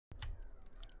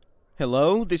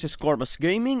Hello, this is Corvus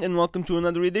Gaming and welcome to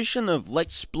another edition of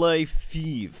Let's Play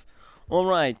Thief.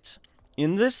 Alright,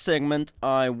 in this segment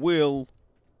I will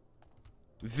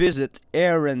visit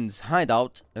Erin's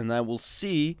hideout and I will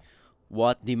see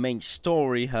what the main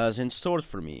story has in store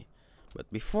for me.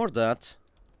 But before that,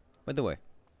 by the way,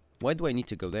 why do I need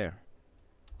to go there?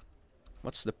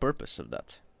 What's the purpose of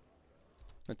that?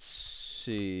 Let's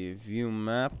see, view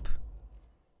map.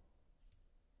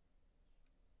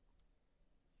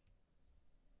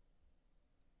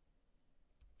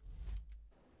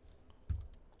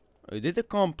 I did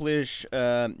accomplish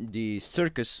the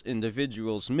circus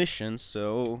individual's mission,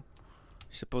 so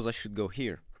I suppose I should go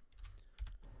here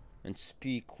and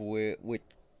speak with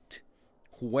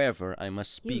whoever I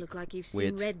must speak with. You look like you've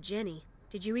seen Red Jenny.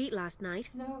 Did you eat last night?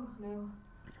 No.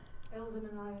 Eldon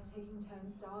and I are taking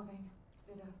turns starving.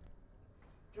 It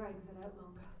drags it out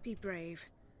longer. Be brave.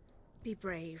 Be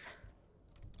brave.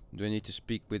 Do I need to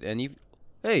speak with any...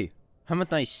 Hey,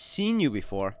 haven't I seen you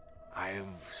before? I've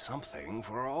something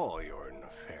for all your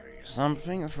nefarious...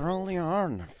 Something for all your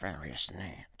nefarious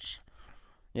needs.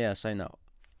 Yes, I know.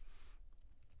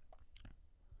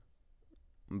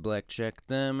 Blackjack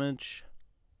damage.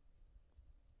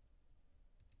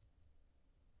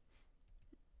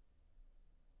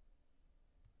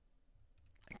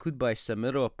 I could buy some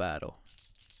paddle.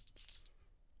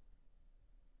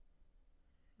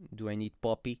 Do I need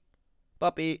Poppy?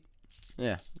 Poppy!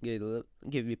 Yeah,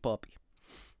 give me Poppy.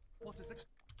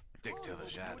 Stick to the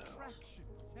shadows.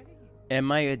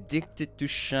 Am I addicted to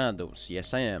shadows?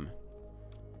 Yes, I am.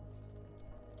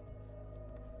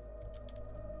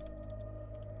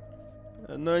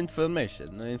 No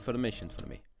information for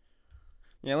me.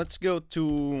 Yeah, let's go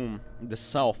to the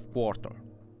south quarter.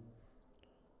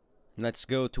 Let's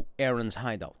go to Erin's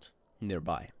hideout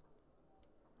nearby.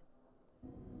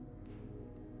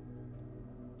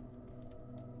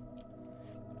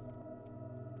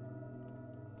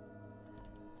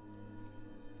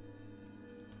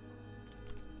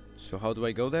 So how do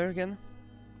I go there again?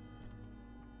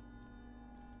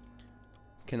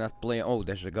 Cannot play. Oh,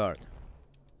 there's a guard.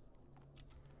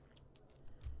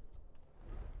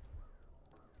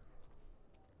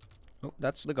 Oh,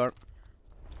 that's the guard.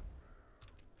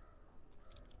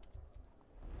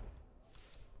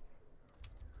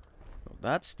 Oh,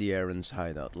 that's the Erin's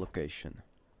hideout location.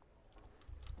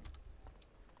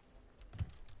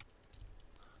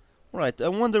 Right, I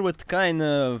wonder what kind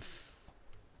of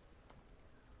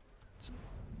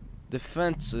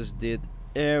defenses did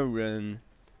Erin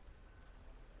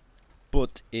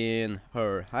put in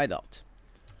her hideout?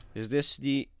 Is this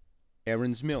the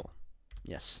Erin's mill?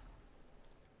 Yes.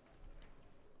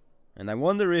 And I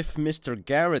wonder if Mr.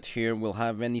 Garrett here will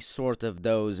have any sort of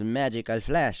those magical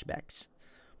flashbacks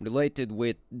related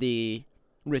with the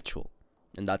ritual.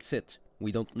 And that's it.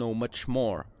 We don't know much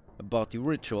more about the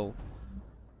ritual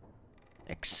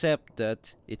except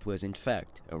that it was in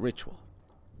fact a ritual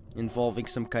involving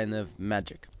some kind of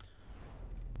magic.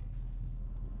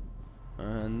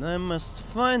 And I must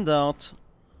find out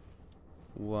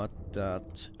what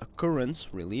that occurrence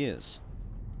really is.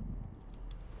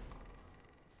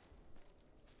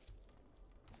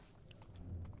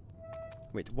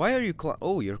 Wait, why are you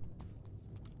oh, you're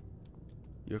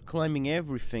climbing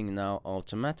everything now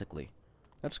automatically.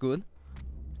 That's good.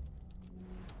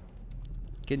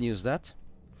 Can use that.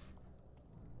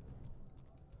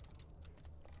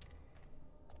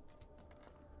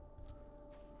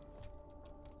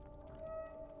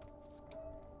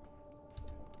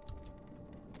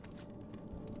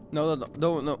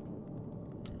 No.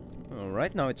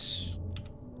 Alright, now it's...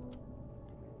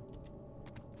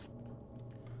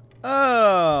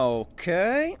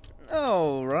 Okay.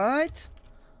 Alright.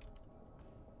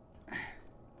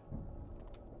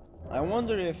 I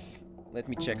wonder if... Let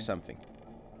me check something.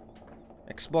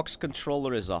 Xbox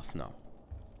controller is off now.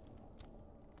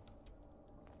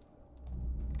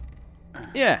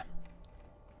 Yeah.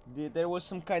 There was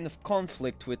some kind of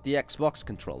conflict with the Xbox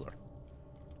controller.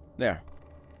 There.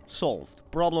 Solved.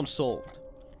 Problem solved.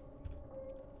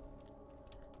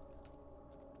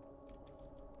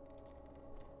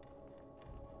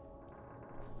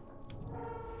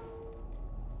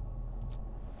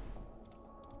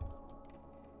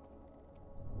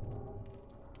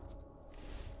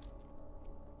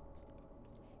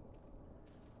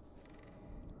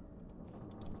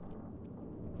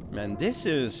 Man, this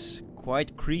is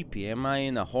quite creepy. Am I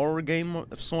in a horror game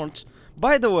of sorts?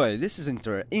 By the way, this is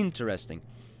interesting.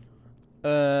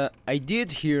 I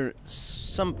did hear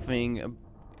something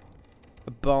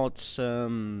about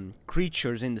some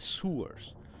creatures in the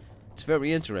sewers. It's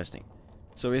very interesting.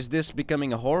 So is this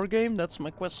becoming a horror game? That's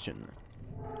my question.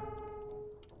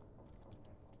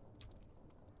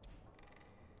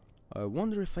 I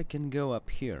wonder if I can go up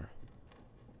here.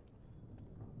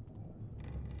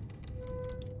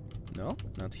 No,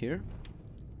 not here.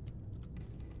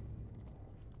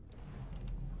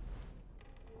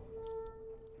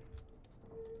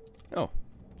 Oh.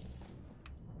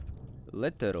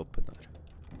 Letter opener.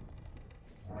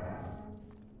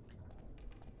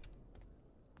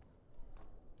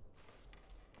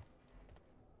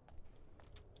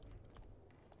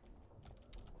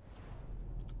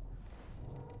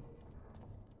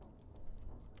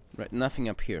 Right, nothing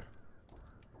up here.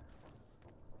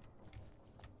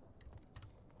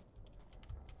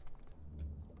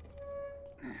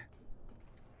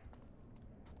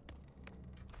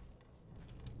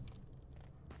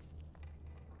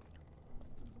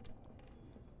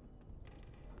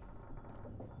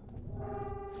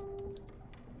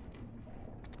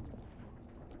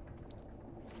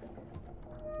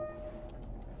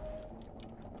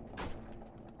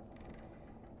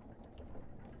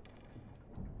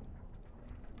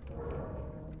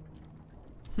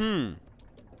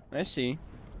 I see.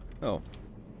 Oh.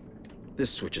 This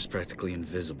switch is practically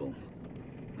invisible.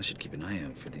 I should keep an eye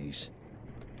out for these.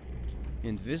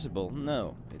 Invisible?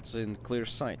 No, it's in clear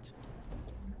sight.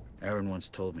 Erin once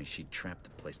told me she'd trap the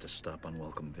place to stop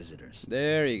unwelcome visitors.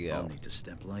 There you go. I'll need to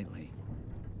step lightly.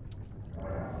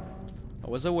 I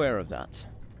was aware of that.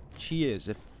 She is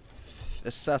a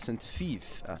assassin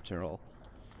thief, after all.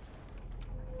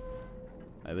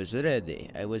 I was ready.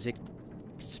 I was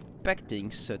expecting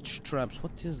such traps.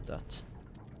 What is that?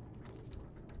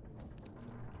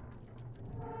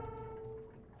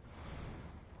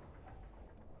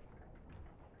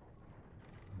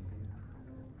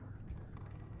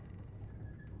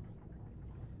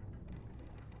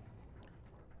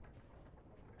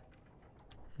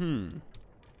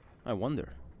 I wonder.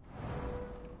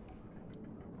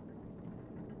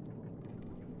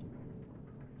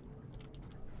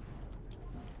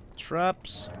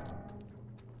 Traps.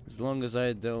 As long as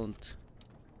I don't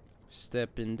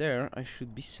step in there, I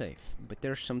should be safe. But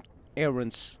there's some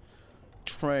Erin's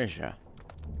treasure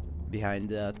behind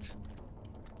that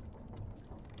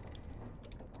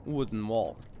wooden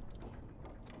wall.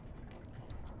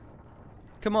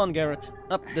 Come on, Garrett,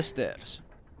 up the stairs.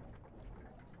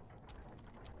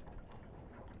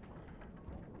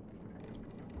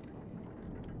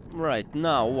 Right,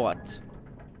 now what?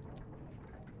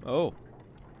 Oh.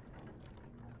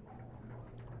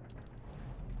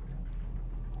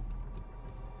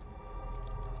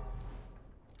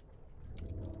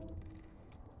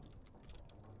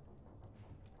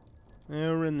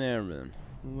 Erin,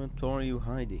 what are you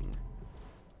hiding?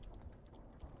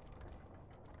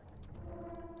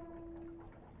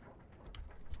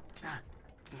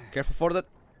 Careful for that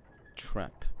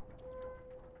trap.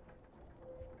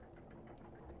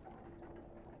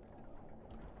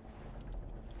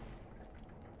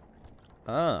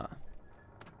 Ah.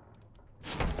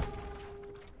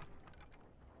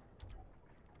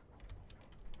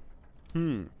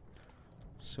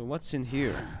 So what's in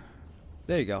here?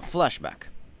 There you go, flashback.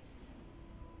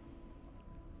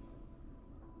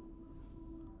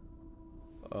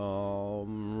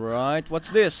 Right,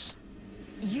 what's this?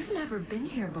 You've never been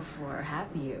here before, have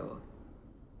you?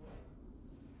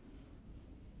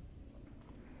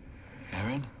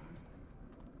 Erin?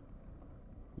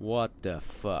 What the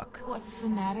fuck? What's the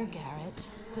matter, Garrett?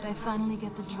 Did I finally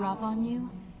get the drop on you?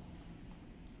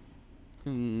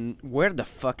 Where the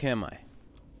fuck am I?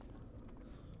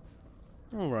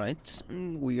 Alright,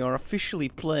 we are officially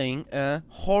playing a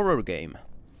horror game.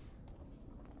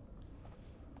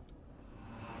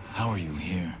 How are you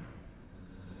here?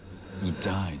 You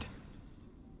died.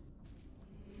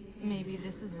 Maybe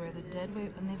this is where the dead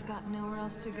wait when they've got nowhere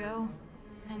else to go.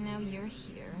 And now you're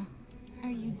here. Are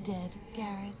you dead,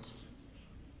 Garrett?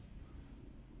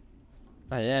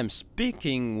 I am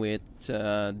speaking with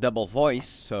double voice,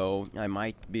 so I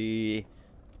might be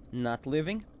not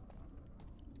living.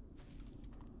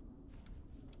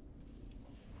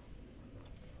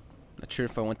 Not sure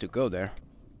if I want to go there.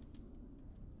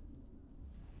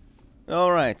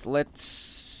 Alright, let's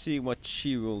see what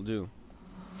she will do.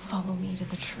 Follow me to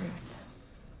the truth.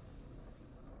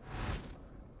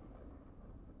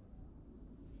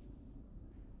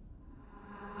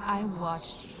 I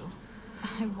watched you.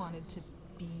 I wanted to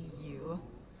be you.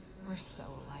 We're so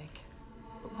alike.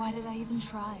 But why did I even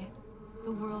try?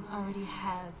 The world already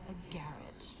has a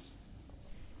Garrett.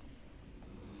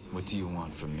 What do you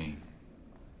want from me?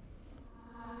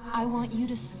 I want you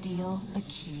to steal a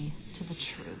key to the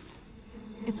truth.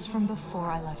 It's from before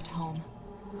I left home,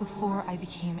 before I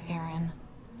became Erin.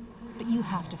 But you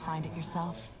have to find it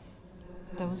yourself.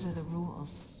 Those are the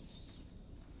rules.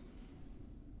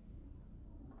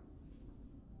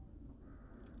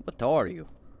 What are you?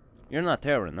 You're not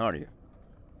Erin, are you?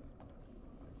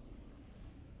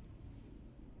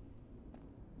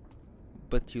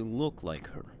 But you look like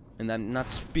her. And I'm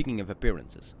not speaking of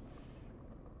appearances.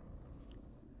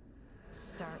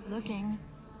 Start looking.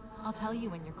 I'll tell you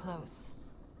when you're close.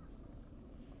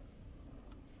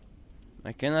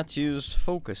 I cannot use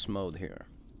focus mode here.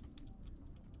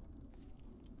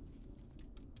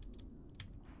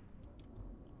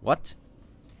 What?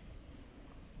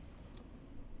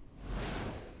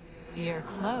 You're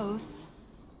close.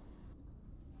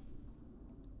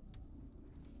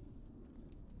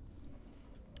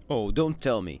 Oh, don't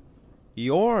tell me.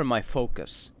 You're my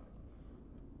focus.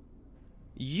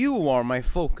 You are my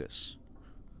focus.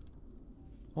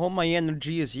 All my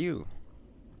energy is you.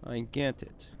 I get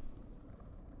it.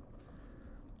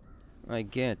 I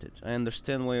get it. I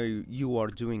understand why you are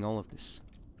doing all of this.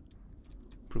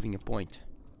 Proving a point.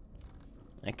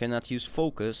 I cannot use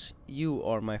focus. You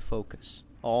are my focus.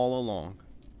 All along.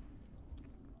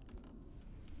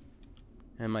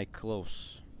 Am I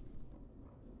close?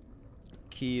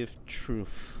 Key of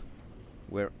truth.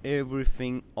 Where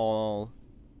everything all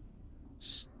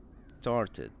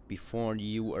started before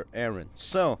you were Erin.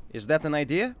 So, is that an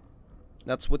idea?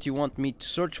 That's what you want me to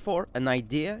search for? An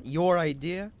idea? Your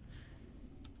idea?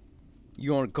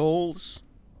 Your goals?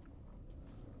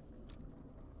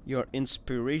 Your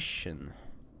inspiration?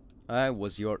 I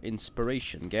was your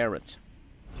inspiration, Garrett.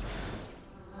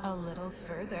 A little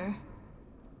further.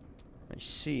 I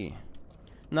see.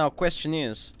 Now, question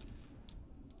is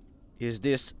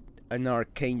this an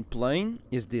arcane plane?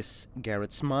 Is this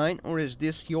Garrett's mind, or is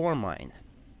this your mind?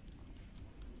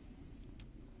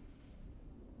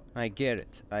 I get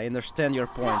it. I understand your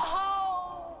point.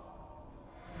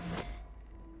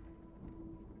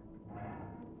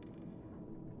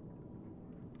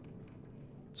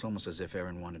 It's almost as if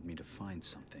Erin wanted me to find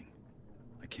something.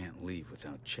 I can't leave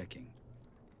without checking.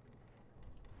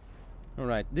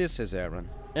 Alright, this is Erin.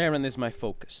 Erin is my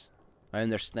focus. I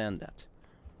understand that.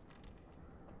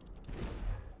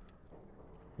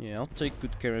 Yeah, I'll take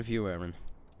good care of you, Erin.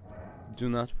 Do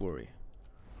not worry.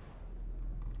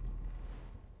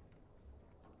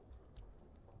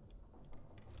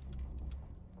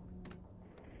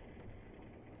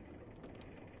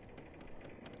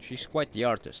 She's quite the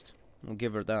artist. I'll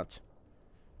give her that.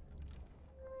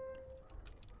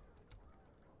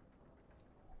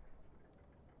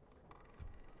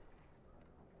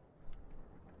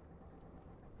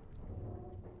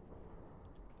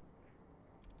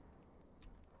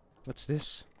 What's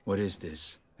this? What is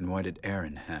this? And why did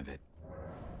Erin have it?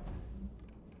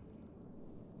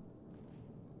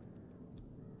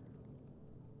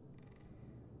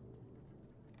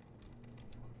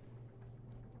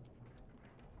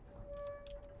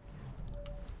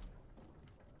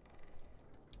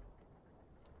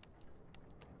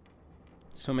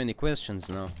 So many questions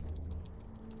now.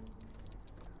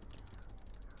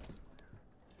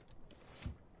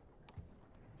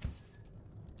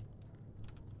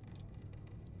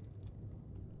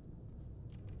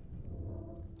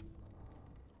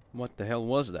 What the hell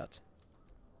was that?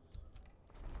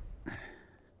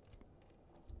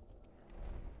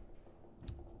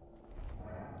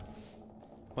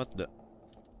 What the...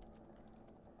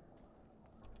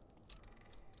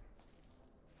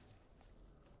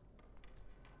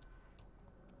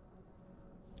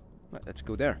 Well, let's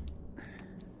go there.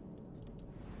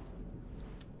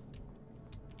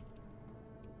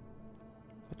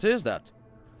 What is that?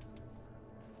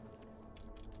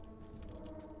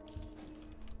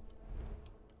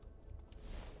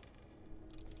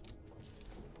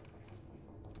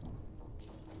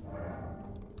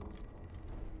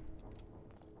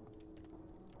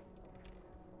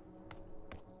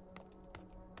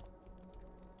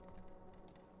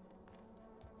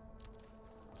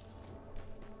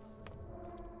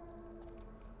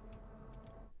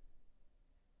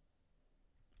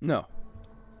 No.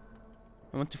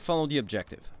 I want to follow the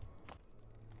objective.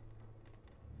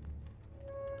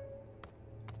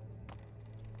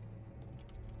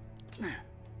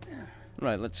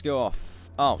 Right, let's go off.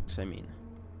 Out, I mean.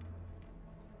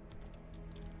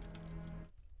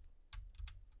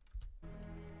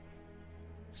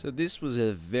 So this was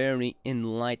a very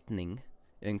enlightening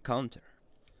encounter.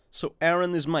 So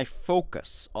Erin is my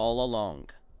focus all along.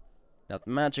 That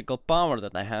magical power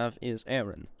that I have is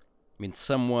Erin. In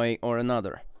some way or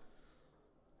another.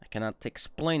 I cannot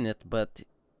explain it, but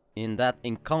in that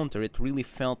encounter it really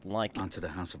felt like... Onto the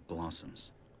House of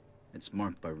Blossoms. It's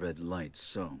marked by red lights,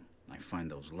 so I find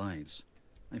those lights,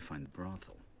 I find the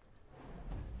brothel.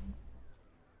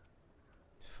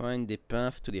 Find the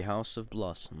path to the House of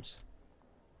Blossoms.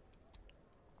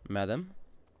 Madam,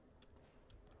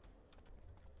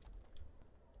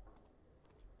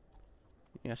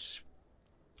 Yes.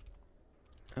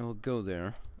 I will go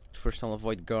there. First I'll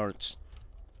avoid guards.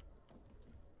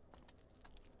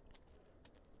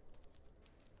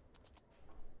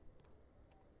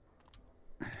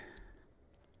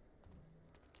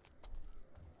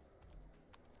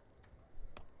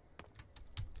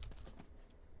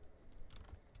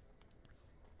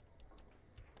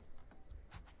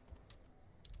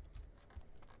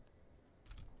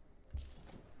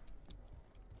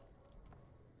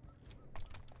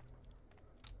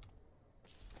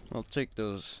 I'll take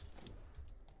those.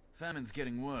 Famine's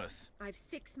getting worse. I've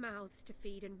 6 mouths to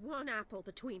feed and 1 apple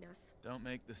between us. Don't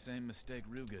make the same mistake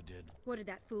Ruga did. What did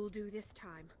that fool do this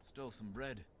time? Stole some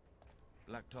bread.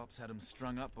 Blacktops had him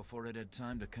strung up before it had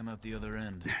time to come out the other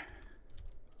end.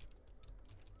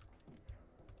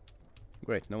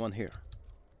 Great, no one here.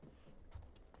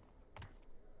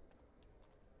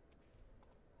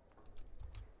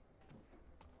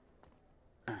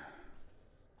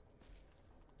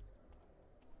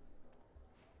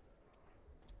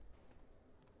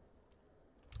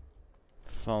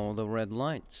 Follow the red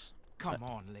lights. Come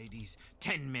on, ladies.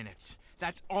 10 minutes.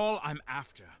 That's all I'm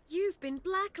after. You've been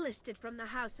blacklisted from the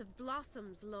House of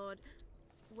Blossoms, Lord.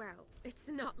 Well, it's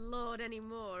not Lord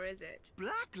anymore, is it?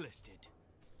 Blacklisted?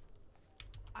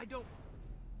 I don't...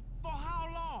 For how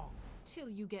long? Till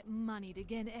you get moneyed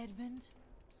again, Edmund.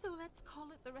 So let's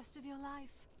call it the rest of your life.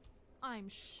 I'm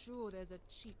sure there's a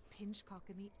cheap pinchcock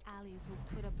in the alleys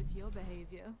who'll put up with your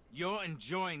behavior. You're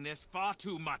enjoying this far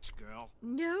too much, girl.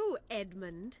 No,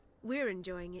 Edmund. We're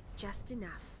enjoying it just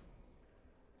enough.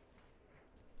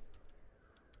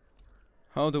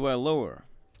 How do I lower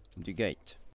the gate?